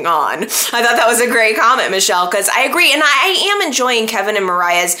moving on. I thought that was a great comment, Michelle, because I agree, and I am enjoying Kevin and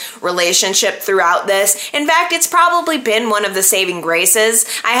Mariah's relationship throughout this. In fact, it's probably been one of the saving graces.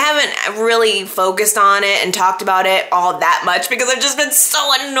 I haven't really focused on it and talked about it all that much because I've just been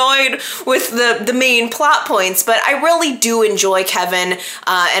so annoyed with the main plot points, but I really do enjoy Kevin,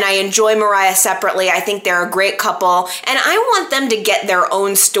 and I enjoy Mariah separately. I think they're a great couple, and I want them to get their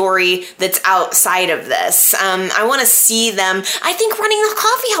own story that's outside of this. I want to see them. I think running the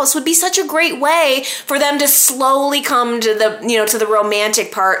coffee house would be such a great way for them to slowly come to the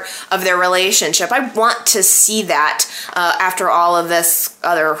romantic part of their relationship. I want to see that after all of this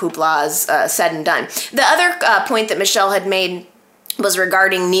other hoopla is said and done. The other point that Michelle had made was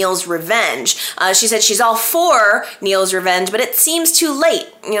regarding Neil's revenge. She said she's all for Neil's revenge, but it seems too late.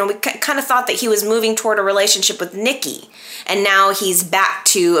 We kind of thought that he was moving toward a relationship with Nikki, and now he's back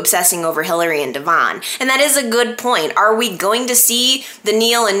to obsessing over Hillary and Devon. And that is a good point. Are we going to see the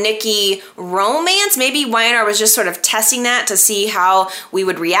Neil and Nikki romance? Maybe Y&R was just sort of testing that to see how we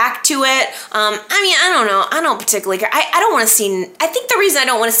would react to it. I don't know. I don't particularly care. I don't want to see... I think the reason I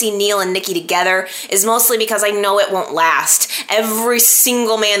don't want to see Neil and Nikki together is mostly because I know it won't last. Every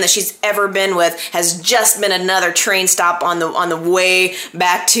single man that she's ever been with has just been another train stop on the way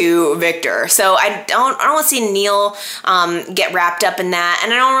back to Victor. So I don't want to see Neil get wrapped up in that,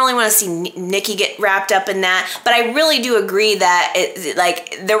 and I don't really want to see Nikki get wrapped up in that. But I really do agree that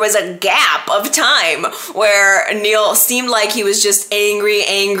there was a gap of time where Neil seemed like he was just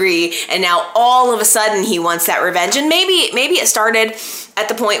angry, and now all of a sudden he wants that revenge. And maybe it started at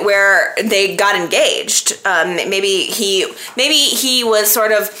the point where they got engaged. Maybe he was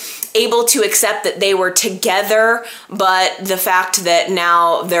sort of able to accept that they were together, but the fact that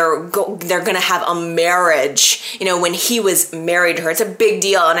now they're gonna have a marriage, when he was married to her, it's a big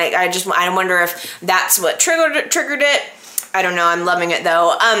deal. And I wonder if that's what triggered it. I don't know. I'm loving it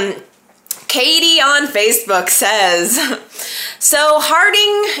though. Katie on Facebook says, so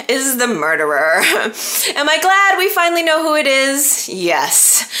Harding is the murderer. Am I glad we finally know who it is?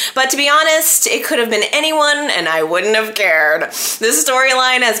 Yes. But to be honest, it could have been anyone and I wouldn't have cared. This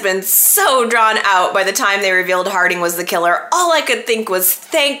storyline has been so drawn out. By the time they revealed Harding was the killer, all I could think was,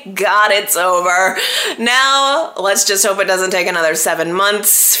 thank God it's over. Now, let's just hope it doesn't take another 7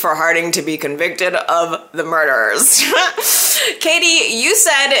 months for Harding to be convicted of the murders. Katie, you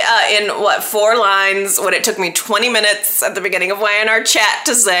said in 4 lines when it took me 20 minutes at the beginning of Y&R chat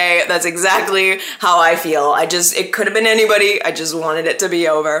to say that's exactly how I feel. It could have been anybody. I just wanted it to be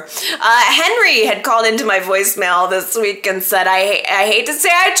over. Henry had called into my voicemail this week and said, I hate to say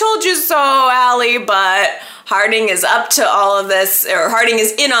I told you so, Allie, but Harding is up to all of this, or Harding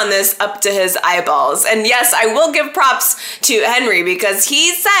is in on this up to his eyeballs. And yes, I will give props to Henry because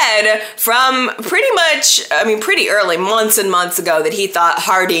he said from pretty early, months and months ago, that he thought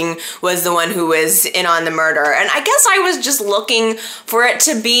Harding was the one who was in on the murder. And I guess I was just looking for it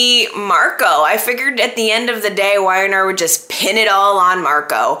to be Marco. I figured at the end of the day, Y&R would just pin it all on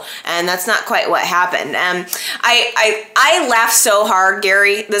Marco. And that's not quite what happened. I laughed so hard,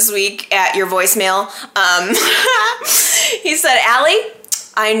 Gary, this week at your voicemail. He said, Allie,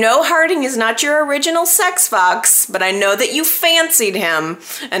 I know Harding is not your original sex fox, but I know that you fancied him.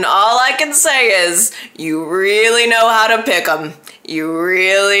 And all I can say is, you really know how to pick him. You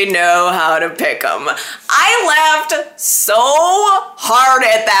really know how to pick them. I laughed so hard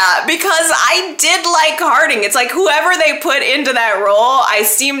at that because I did like Harding. It's like whoever they put into that role, I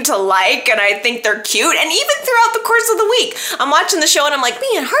seem to like, and I think they're cute. And even throughout the course of the week, I'm watching the show and I'm like,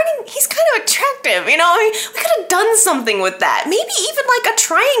 man, Harding, he's kind of attractive. We could have done something with that. Maybe even like a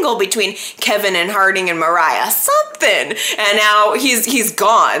triangle between Kevin and Harding and Mariah. Something. And now he's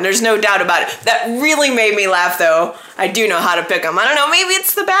gone. There's no doubt about it. That really made me laugh, though. I do know how to pick them. I don't know, maybe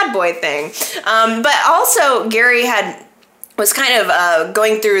it's the bad boy thing. But also, Gary was kind of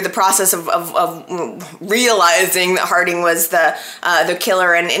going through the process of realizing that Harding was the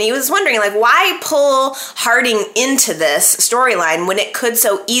killer, and he was wondering, like, why pull Harding into this storyline when it could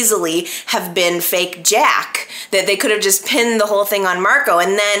so easily have been fake Jack, that they could have just pinned the whole thing on Marco.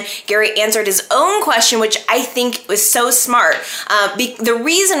 And then Gary answered his own question, which I think was so smart. The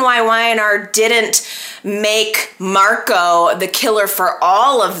reason why Y&R didn't make Marco the killer for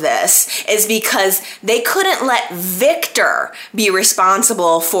all of this is because they couldn't let Victor Victor be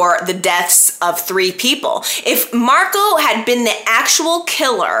responsible for the deaths of 3 people. If Marco had been the actual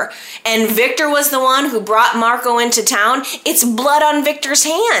killer and Victor was the one who brought Marco into town, it's blood on Victor's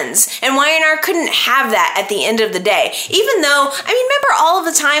hands. And Y&R couldn't have that at the end of the day. Even though, remember all of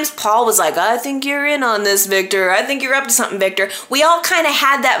the times Paul was like, I think you're in on this, Victor. I think you're up to something, Victor. We all kind of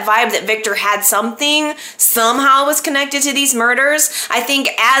had that vibe that Victor had something, somehow was connected to these murders. I think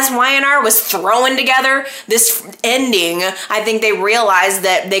as Y&R was throwing together this ending, I think they realized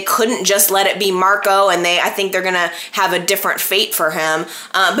that they couldn't just let it be Marco, and I think they're gonna have a different fate for him.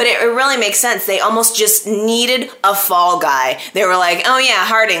 But it really makes sense. They almost just needed a fall guy. They were like, oh yeah,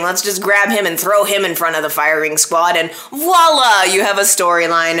 Harding, let's just grab him and throw him in front of the firing squad, and voila, you have a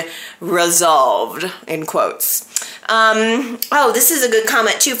storyline resolved, in quotes. This is a good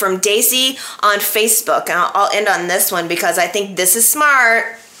comment too from Daisy on Facebook, and I'll end on this one because I think this is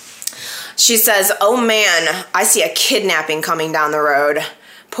smart. She says, oh man, I see a kidnapping coming down the road.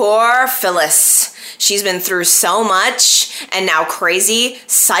 Poor Phyllis. She's been through so much, and now crazy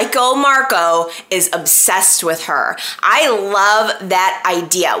Psycho Marco is obsessed with her. I love that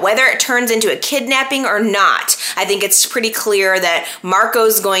idea. Whether it turns into a kidnapping or not, I think it's pretty clear that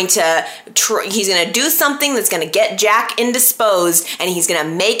Marco's going to he's going to do something that's going to get Jack indisposed, and he's going to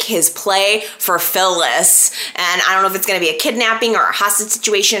make his play for Phyllis. And I don't know if it's going to be a kidnapping or a hostage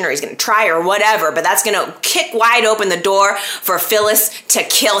situation, or he's going to try or whatever, but that's going to kick wide open the door for Phyllis to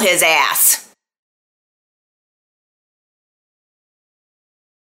kill his ass.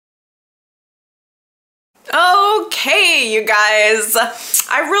 Okay, you guys,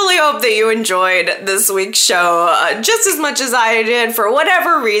 I really hope that you enjoyed this week's show just as much as I did for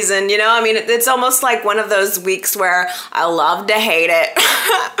whatever reason. It's almost like one of those weeks where I love to hate it.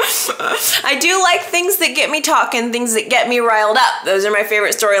 I do like things that get me talking, things that get me riled up. Those are my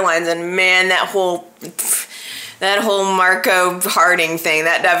favorite storylines, and man, that whole Marco Harding thing,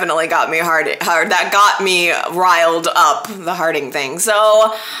 that definitely got me that got me riled up, the Harding thing.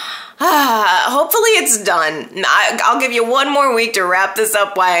 So hopefully it's done. I'll give you one more week to wrap this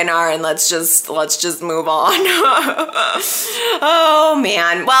up, Y&R, and let's just move on. Oh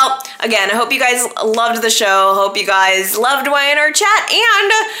man. Well, again, I hope you guys loved the show. Hope you guys loved Y&R chat,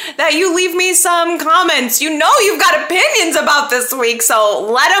 and that you leave me some comments. You know you've got opinions about this week, so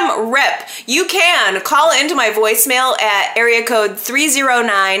let them rip. You can call into my voicemail at area code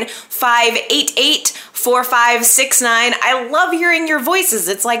 309-588-4569. I love hearing your voices.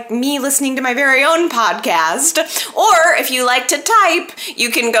 It's like me listening to my very own podcast. Or if you like to type,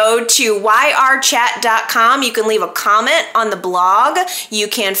 you can go to yrchat.com. You can leave a comment on the blog. You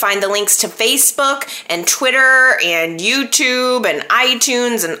can find the links to Facebook and Twitter and YouTube and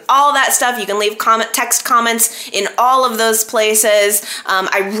iTunes and all that stuff. You can leave text comments in all of those places.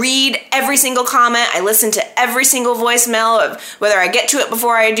 I read every single comment. I listen to every single voicemail, of whether I get to it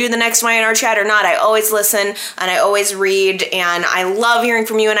before I do the next Y&R chat or not. I always listen and I always read, and I love hearing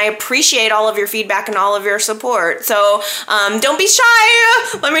from you, and I appreciate all of your feedback and all of your support. So don't be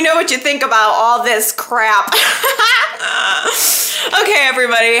shy. Let me know what you think about all this crap. Okay,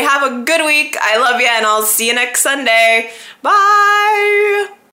 everybody, have a good week. I love you, and I'll see you next Sunday. Bye.